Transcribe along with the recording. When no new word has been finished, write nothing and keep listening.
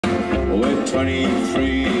with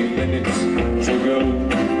 23 minutes to go.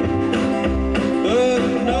 But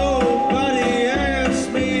nobody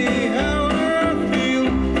asked me how I feel.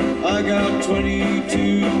 I got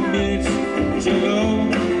 22 minutes to go.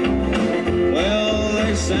 Well,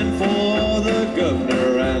 they sent for the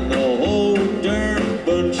governor and the whole darn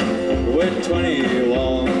bunch with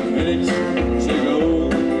 21 minutes to go.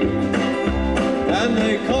 And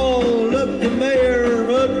they called up the mayor,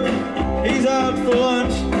 but he's out for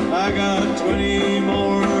lunch. I got 20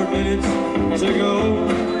 more minutes to go.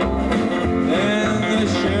 And the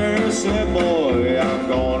sheriff said, boy, I'm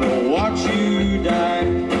gonna watch you die.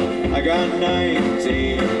 I got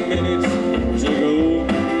 19 minutes to go.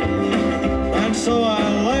 And so I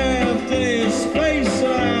laughed in his face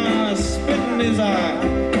and I spit in his eye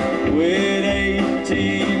with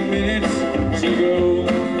 18 minutes to go.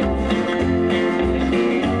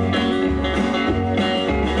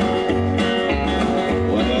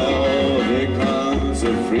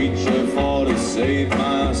 Preacher for to save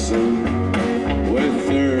my soul with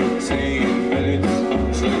 13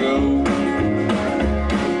 minutes to go.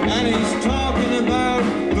 And he's talking about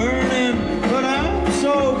burning, but I'm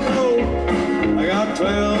so cold. I got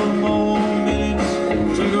 12 more minutes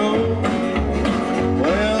to go.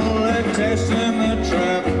 Well, they're testing the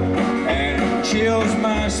trap and it chills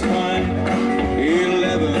my spine.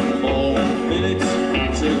 11 more minutes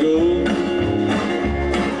to go.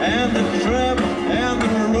 And the trap and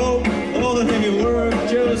the rope, oh, they work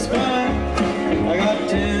just fine. I got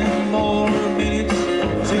 10 more minutes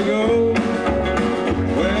to go.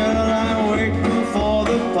 Well, I'm waiting for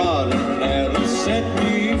the pardon that'll set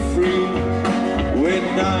me free with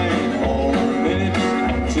 9 more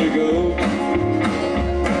minutes to go.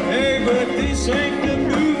 Hey, but this ain't the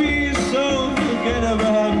movie, so forget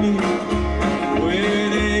about me with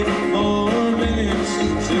 8 more minutes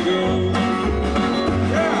to go.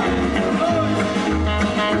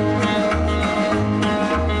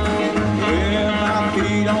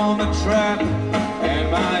 On the trap and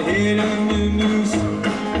my head in the noose,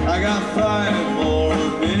 I got 5 more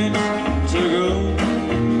minutes to go.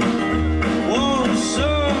 Won't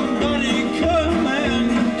somebody come and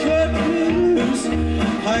cut me loose?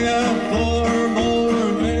 I got 4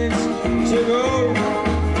 more minutes to go.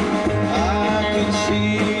 I can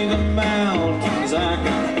see the mountains, I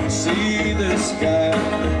can see the sky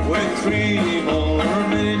with 3